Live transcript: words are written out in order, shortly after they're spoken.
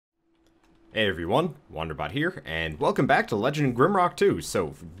Hey everyone, Wanderbot here, and welcome back to Legend of Grimrock 2.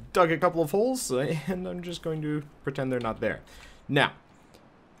 So, dug a couple of holes, and I'm just going to pretend they're not there. Now,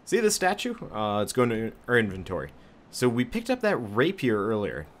 see this statue? It's going to our inventory. So we picked up that rapier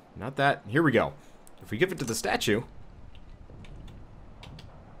earlier. Not that. Here we go. If we give it to the statue...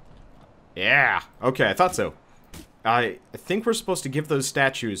 Yeah! Okay, I thought so. I think we're supposed to give those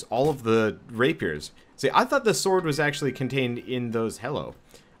statues all of the rapiers. See, I thought the sword was actually contained in those... Hello.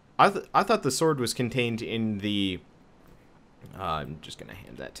 I thought the sword was contained in the... I'm just going to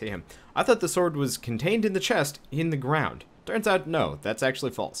hand that to him. I thought the sword was contained in the chest in the ground. Turns out, no, that's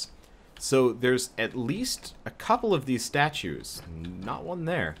actually false. So there's at least a couple of these statues. Not one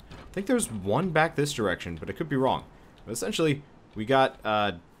there. I think there's one back this direction, but I could be wrong. But essentially, we got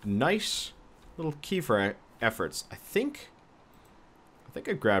a nice little key for efforts. I think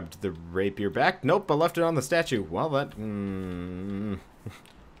I grabbed the rapier back. Nope, I left it on the statue. Well, that...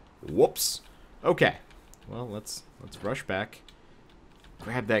 Whoops. Okay. Well, let's rush back.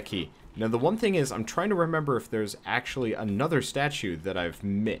 Grab that key. Now, the one thing is, I'm trying to remember if there's actually another statue that I've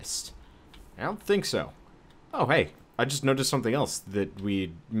missed. I don't think so. Oh, hey. I just noticed something else that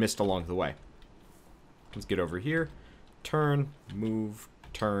we missed along the way. Let's get over here. Turn, move,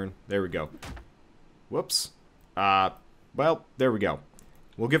 turn. There we go. Whoops. Well, there we go.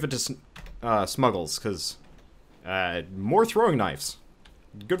 We'll give it to Smuggles, because more throwing knives.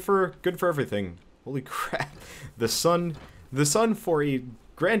 Good for everything. Holy crap. The sun for a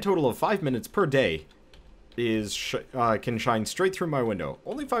grand total of 5 minutes per day can shine straight through my window.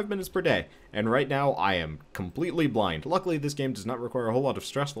 Only 5 minutes per day. And right now I am completely blind. Luckily this game does not require a whole lot of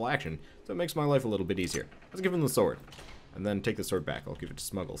stressful action, so it makes my life a little bit easier. Let's give him the sword. And then take the sword back. I'll give it to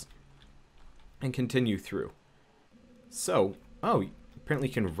Smuggles. And continue through. So, oh, apparently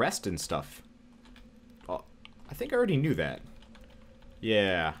you can rest and stuff. Oh, I think I already knew that.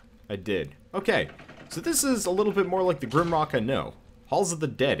 Yeah, I did. Okay, so this is a little bit more like the Grimrock I know. Halls of the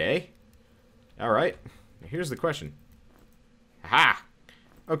Dead, eh? Alright, here's the question. Aha!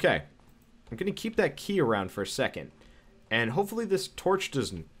 Okay, I'm gonna keep that key around for a second. And hopefully this torch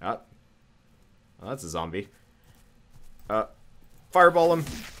doesn't... Oh, that's a zombie. Fireball him,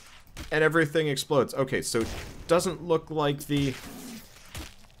 and everything explodes. Okay, so it doesn't look like the...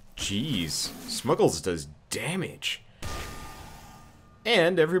 Jeez, Smuggles does damage.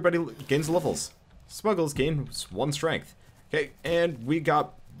 And everybody gains levels. Smuggles gains 1 strength. Okay, and we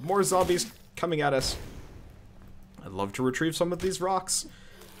got more zombies coming at us. I'd love to retrieve some of these rocks,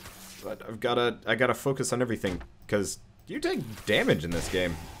 but I gotta focus on everything, because you take damage in this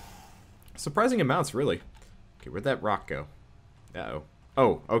game. Surprising amounts, really. Okay, where'd that rock go? Uh-oh.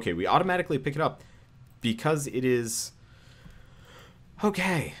 Oh, okay, we automatically pick it up, because it is...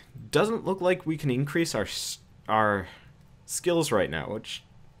 Okay, doesn't look like we can increase our skills right now, which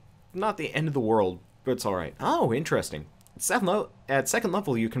not the end of the world, but it's alright. Oh, interesting. At second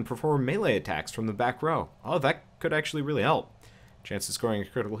level, you can perform melee attacks from the back row. Oh, that could actually really help. Chance of scoring a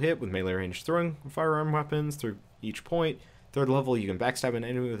critical hit with melee range throwing firearm weapons through each point. Third level, you can backstab an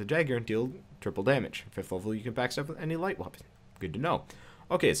enemy with a dagger and deal triple damage. Fifth level, you can backstab with any light weapon. Good to know.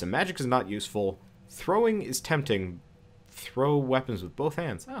 Okay, so magic is not useful. Throwing is tempting. Throw weapons with both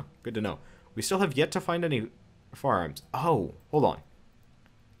hands. Oh, good to know. We still have yet to find any firearms. Oh, hold on.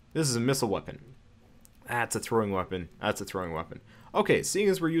 This is a missile weapon. That's a throwing weapon. That's a throwing weapon. Okay, seeing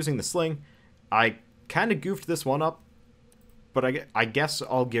as we're using the sling, I kind of goofed this one up, but I guess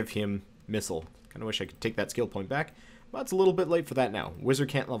I'll give him missile. Kind of wish I could take that skill point back, but it's a little bit late for that now. Wizard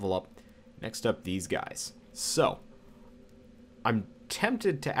can't level up. Next up, these guys. So, I'm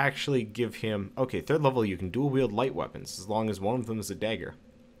tempted to actually give him... Okay, third level, you can dual wield light weapons, as long as one of them is a dagger.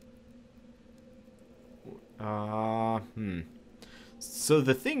 So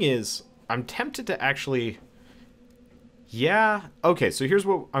the thing is, I'm tempted to actually... Yeah, okay, so here's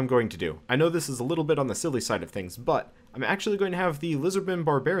what I'm going to do. I know this is a little bit on the silly side of things, but I'm actually going to have the Lizardman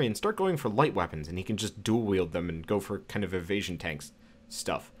Barbarian start going for light weapons, and he can just dual wield them and go for kind of evasion tanks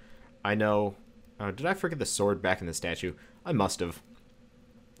stuff. I know... did I forget the sword back in the statue? I must have.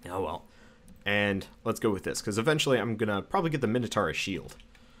 Oh well. And let's go with this, because eventually I'm gonna probably get the Minotaur a shield.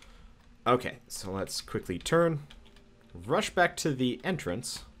 Okay, so let's quickly turn, rush back to the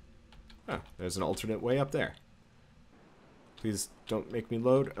entrance. Oh, there's an alternate way up there. Please don't make me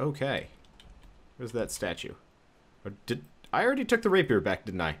load. Okay. Where's that statue? Or I already took the rapier back,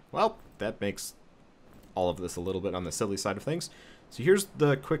 didn't I? Well, that makes all of this a little bit on the silly side of things. So here's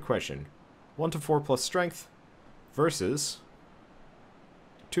the quick question. 1 to 4 plus strength versus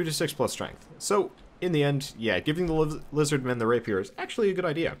 2 to 6 plus strength. So, in the end, yeah, giving the Lizardman the rapier is actually a good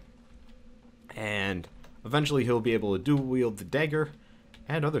idea. And eventually he'll be able to dual wield the dagger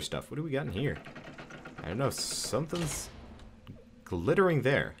And other stuff. What do we got in here? I don't know. Something's glittering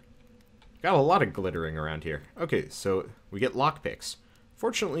there. Got a lot of glittering around here. Okay, so we get lockpicks.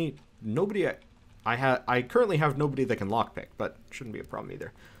 Fortunately, nobody... I currently have nobody that can lockpick, but shouldn't be a problem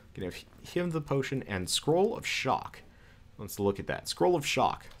either. Gonna give him the potion and Scroll of Shock. Let's look at that. Scroll of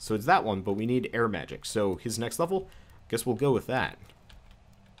Shock. So it's that one, but we need air magic. So his next level, guess we'll go with that.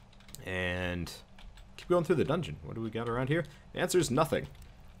 And keep going through the dungeon. What do we got around here? The answer is nothing.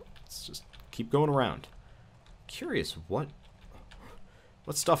 Let's just keep going around. Curious what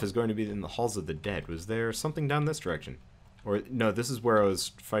stuff is going to be in the Halls of the Dead. Was there something down this direction? Or, no, this is where I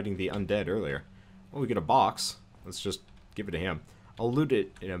was fighting the undead earlier. Well, we get a box. Let's just give it to him. I'll loot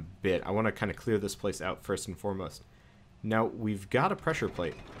it in a bit. I want to kind of clear this place out first and foremost. Now, we've got a pressure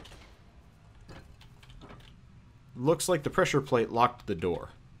plate. Looks like the pressure plate locked the door.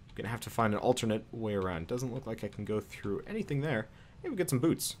 I'm going to have to find an alternate way around. Doesn't look like I can go through anything there. Maybe get some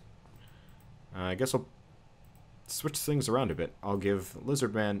boots. I guess I'll switch things around a bit. I'll give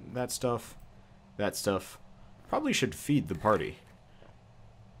Lizard Man that stuff. That stuff. Probably should feed the party.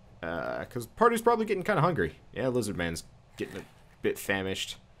 Because the party's probably getting kind of hungry. Yeah, Lizard Man's getting a bit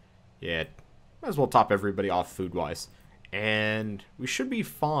famished. Yeah, might as well top everybody off food-wise. And we should be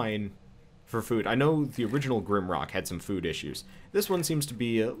fine for food. I know the original Grimrock had some food issues. This one seems to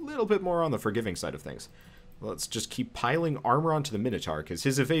be a little bit more on the forgiving side of things. Let's just keep piling armor onto the Minotaur, because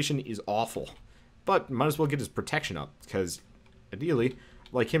his evasion is awful. But might as well get his protection up, because ideally,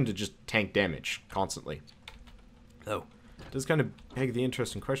 I'd like him to just tank damage constantly. Oh, it does kind of beg the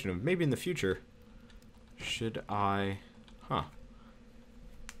interesting question of maybe in the future, should I... Huh.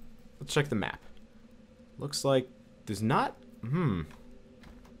 Let's check the map. Looks like there's not...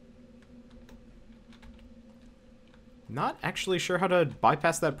 Not actually sure how to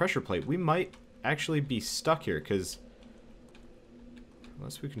bypass that pressure plate. We might actually be stuck here, because...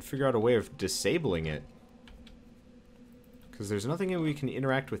 Unless we can figure out a way of disabling it. Because there's nothing we can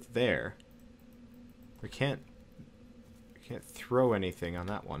interact with there. We can't throw anything on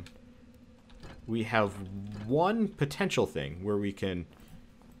that one. We have one potential thing where we can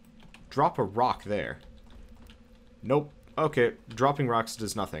drop a rock there. Nope. Okay, dropping rocks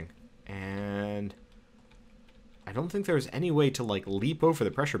does nothing. And I don't think there's any way to, like, leap over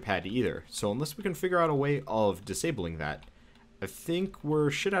the pressure pad either. So unless we can figure out a way of disabling that, I think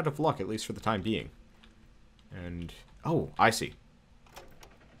we're shit out of luck, at least for the time being. And... oh, I see.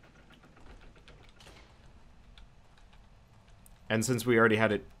 And since we already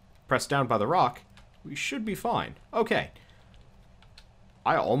had it pressed down by the rock, we should be fine. Okay.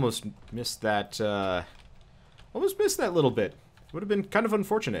 I almost missed that, little bit. Would have been kind of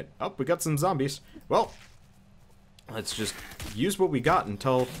unfortunate. Oh, we got some zombies. Well, let's just use what we got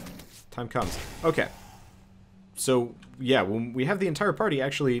until time comes. Okay. So, yeah, when we have the entire party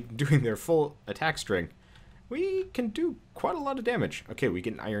actually doing their full attack string, we can do quite a lot of damage. Okay, we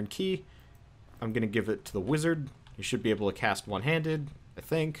get an iron key. I'm going to give it to the wizard. He should be able to cast one-handed, I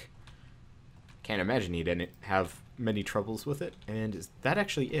think. Can't imagine he'd have many troubles with it. And is that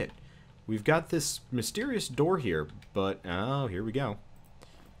actually it? We've got this mysterious door here, but... oh, here we go.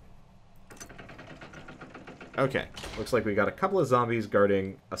 Okay, looks like we got a couple of zombies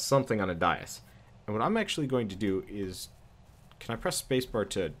guarding a something on a dais. And what I'm actually going to do is... can I press spacebar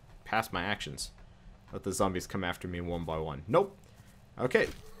to pass my actions? Let the zombies come after me one by one. Nope. Okay,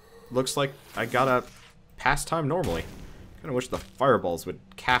 looks like I gotta pass time normally. Kinda wish the fireballs would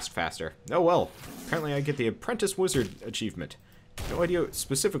cast faster. Oh well, apparently I get the Apprentice Wizard achievement. No idea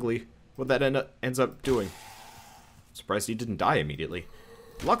specifically what that ends up doing. Surprised he didn't die immediately.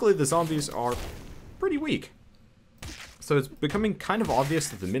 Luckily the zombies are pretty weak. So it's becoming kind of obvious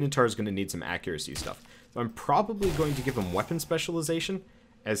that the Minotaur is going to need some accuracy stuff. So I'm probably going to give him weapon specialization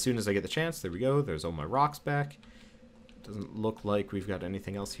as soon as I get the chance. There we go, there's all my rocks back. Doesn't look like we've got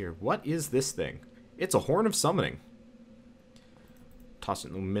anything else here. What is this thing? It's a Horn of Summoning. Toss it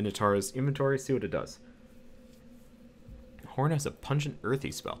in the Minotaur's inventory, see what it does. Horn has a pungent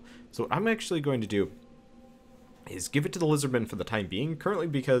earthy spell. So what I'm actually going to do is give it to the Lizardman for the time being, currently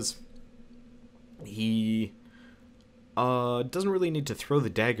because he doesn't really need to throw the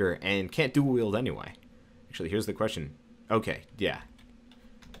dagger and can't dual wield anyway. Actually, here's the question. Okay, yeah.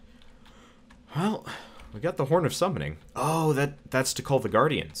 Well, we got the Horn of Summoning. Oh, that's to call the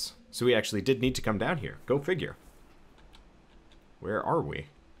Guardians. So we actually did need to come down here. Go figure. Where are we?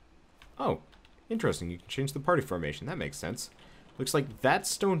 Oh, interesting. You can change the party formation. That makes sense. Looks like that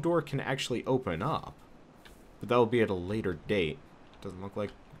stone door can actually open up. But that will be at a later date. Doesn't look like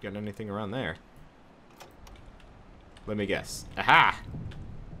we got anything around there. Let me guess. Aha!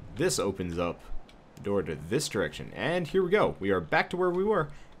 This opens up the door to this direction. And here we go. We are back to where we were.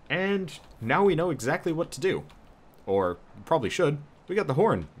 And now we know exactly what to do. Or probably should. We got the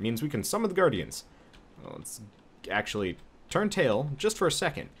horn. Means we can summon the guardians. Well, let's actually turn tail just for a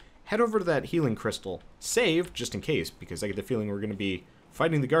second. Head over to that healing crystal. Save, just in case, because I get the feeling we're going to be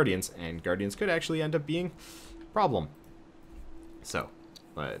fighting the guardians. And guardians could actually end up being a problem. So,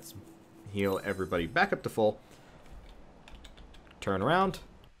 let's heal everybody back up to full. Turn around.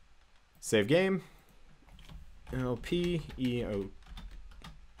 Save game. LP,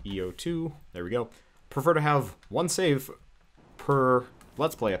 EO2. There we go. Prefer to have one save per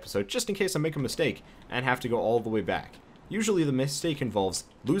Let's Play episode, just in case I make a mistake and have to go all the way back. Usually the mistake involves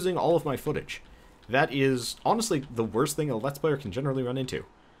losing all of my footage. That is, honestly, the worst thing a Let's Player can generally run into.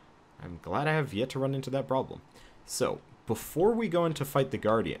 I'm glad I have yet to run into that problem. So, before we go in to fight the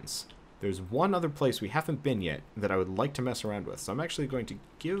Guardians, there's one other place we haven't been yet that I would like to mess around with. So I'm actually going to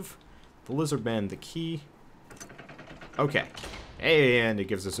give the Lizard Man the key. Okay. And it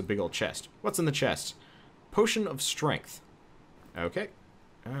gives us a big old chest. What's in the chest? Potion of Strength. Okay.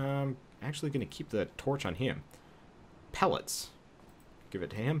 Actually going to keep the torch on him. Pellets. Give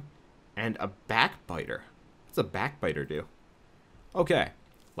it to him. And a backbiter. What's a backbiter do? Okay.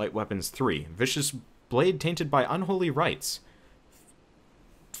 Light weapons 3. Vicious blade tainted by unholy rites.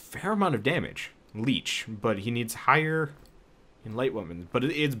 Fair amount of damage. Leech. But he needs higher in light weapons. But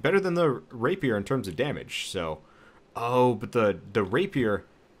it's better than the rapier in terms of damage. So. Oh, but the rapier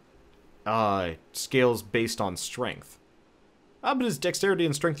scales based on strength. But his dexterity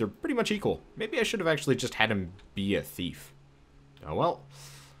and strength are pretty much equal. Maybe I should have actually just had him be a thief. Oh well.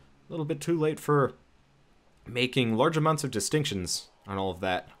 A little bit too late for making large amounts of distinctions on all of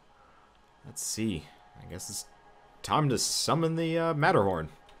that. Let's see. I guess it's time to summon the Matterhorn.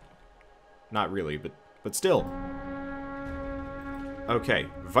 Not really, but still. Okay.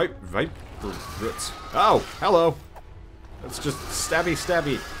 Viper roots. Oh, hello. Let's just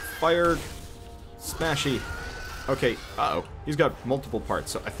stabby, fire, smashy. Okay, uh-oh. He's got multiple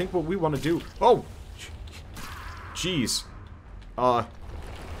parts, so I think what we want to do... Oh! Jeez. Well,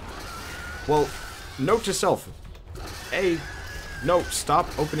 note to self. Hey, no, stop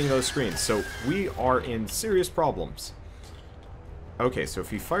opening those screens. So, we are in serious problems. Okay, so if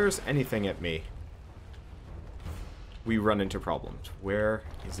he fires anything at me, we run into problems. Where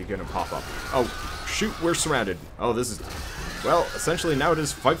is he gonna pop up? Oh, shoot, we're surrounded. Oh, this is... Well, essentially now it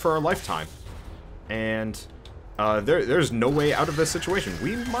is fight for our lifetime. And there's no way out of this situation.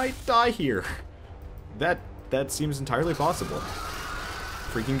 We might die here. That seems entirely possible.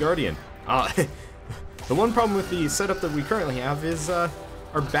 Freaking Guardian. The one problem with the setup that we currently have is our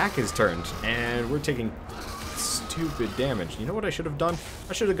back is turned, and we're taking stupid damage. You know what I should have done?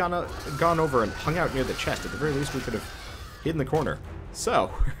 I should have gone over and hung out near the chest. At the very least, we could have hid in the corner. So,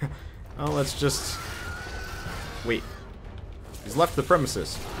 let's just... Wait. He's left the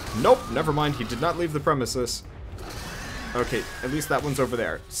premises. Nope, never mind. He did not leave the premises. Okay, at least that one's over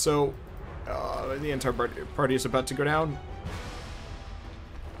there. So, the entire party is about to go down.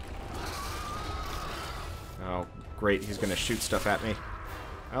 Oh, great. He's gonna shoot stuff at me.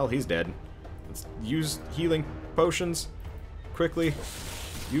 Well, he's dead. Let's use healing potions. Quickly.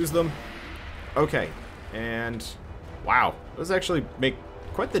 Use them. Okay. And... Wow. Those actually make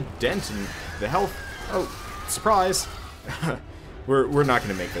quite the dent in the health. Oh, surprise. We're not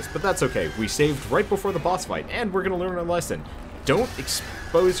going to make this, but that's okay. We saved right before the boss fight, and we're going to learn a lesson. Don't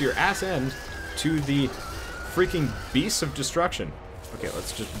expose your ass end to the freaking beasts of destruction. Okay,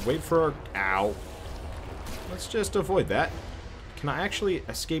 let's just wait for our... Ow. Let's just avoid that. Can I actually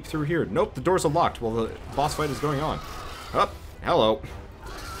escape through here? Nope, the doors are locked while the boss fight is going on. Oh, hello.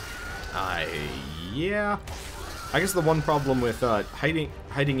 Yeah. I guess the one problem with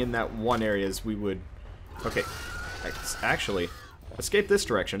hiding in that one area is we would... Okay, actually, escape this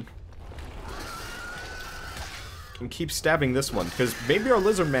direction. And keep stabbing this one, because maybe our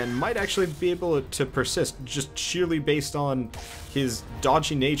lizard man might actually be able to persist just sheerly based on his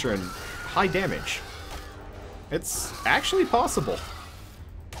dodgy nature and high damage. It's actually possible,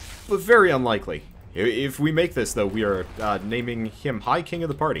 but very unlikely. If we make this, though, we are naming him High King of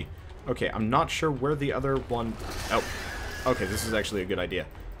the Party. Okay, I'm not sure where the other one... Oh, okay, this is actually a good idea.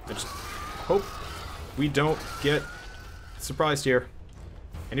 I just hope we don't get surprised here.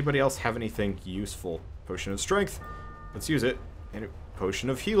 Anybody else have anything useful? Potion of Strength. Let's use it. And a Potion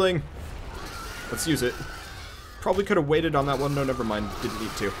of Healing. Let's use it. Probably could have waited on that one. No, never mind. Didn't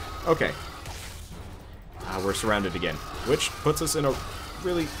need to. Okay. We're surrounded again, which puts us in a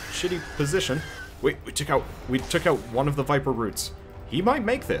really shitty position. Wait, we took out one of the Viper roots. He might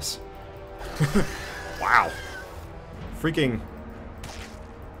make this. Wow. Freaking...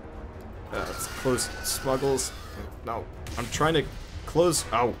 Let's close Smuggles. No, I'm trying to close...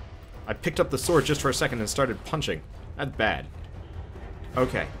 Oh, I picked up the sword just for a second and started punching. That's bad.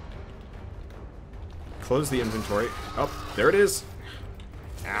 Okay. Close the inventory. Oh, there it is.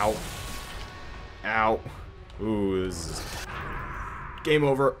 Ow. Ow. Ooh, this is... Game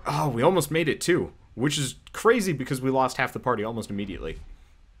over. Oh, we almost made it too. Which is crazy because we lost half the party almost immediately.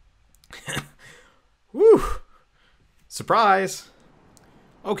 Woo! Surprise!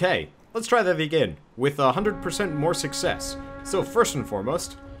 Okay, let's try that again, with 100% more success. So first and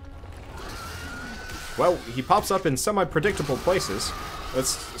foremost, well, he pops up in semi-predictable places.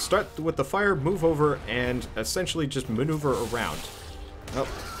 Let's start with the fire, move over, and essentially just maneuver around. Oh,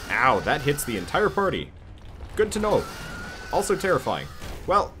 ow, that hits the entire party. Good to know. Also terrifying.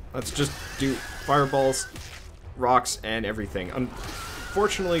 Well, let's just do fireballs, rocks, and everything.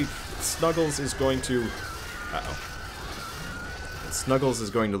 Unfortunately, Snuggles is going to... Uh-oh. Snuggles is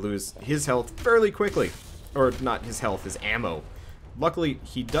going to lose his health fairly quickly. Or, not his health, his ammo. Luckily,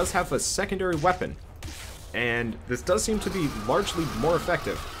 he does have a secondary weapon. And this does seem to be largely more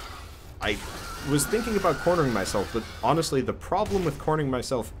effective. I was thinking about cornering myself, but honestly, the problem with cornering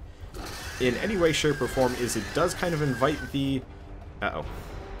myself in any way, shape, or form is it does kind of invite the... Uh-oh.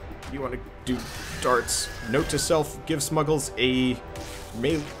 You want to do darts. Note to self, give Smuggles a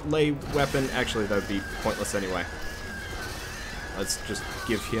melee weapon. Actually, that would be pointless anyway. Let's just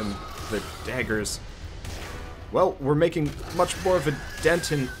give him the daggers. Well, we're making much more of a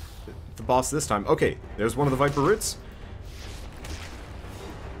dent in the boss this time. Okay, there's one of the Viper Roots.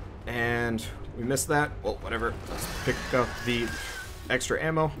 And we missed that. Well, whatever. Let's pick up the extra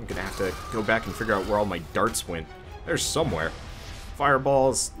ammo. I'm gonna have to go back and figure out where all my darts went. There's somewhere.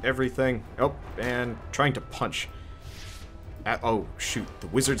 Fireballs, everything. Oh, and trying to punch. Oh, shoot. The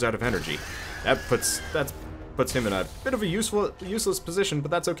wizard's out of energy. That puts him in a bit of a useless position, but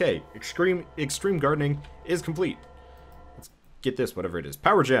that's okay. Extreme gardening is complete. Let's get this, whatever it is.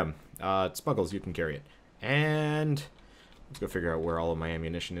 Power gem. Smuggles, you can carry it. And let's go figure out where all of my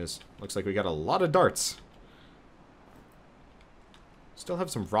ammunition is. Looks like we got a lot of darts. Still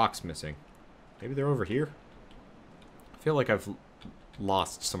have some rocks missing. Maybe they're over here? I feel like I've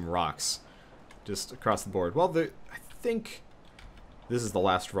lost some rocks just across the board. Well, I think this is the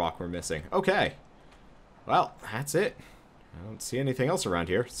last rock we're missing. Okay. Well, that's it. I don't see anything else around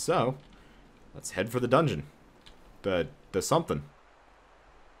here, so let's head for the dungeon. The something.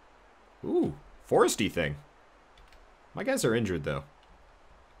 Ooh, foresty thing. My guys are injured, though.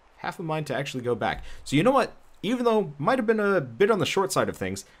 Half a mind to actually go back. So you know what? Even though might have been a bit on the short side of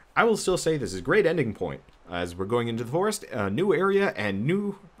things, I will still say this is a great ending point. As we're going into the forest, a new area and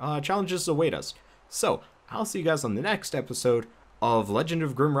new challenges await us. So, I'll see you guys on the next episode of Legend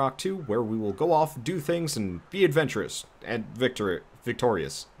of Grimrock 2, where we will go off, do things, and be adventurous. And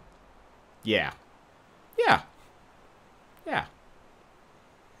victorious. Yeah. Yeah. Yeah.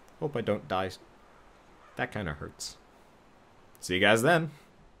 Hope I don't die. That kind of hurts. See you guys then.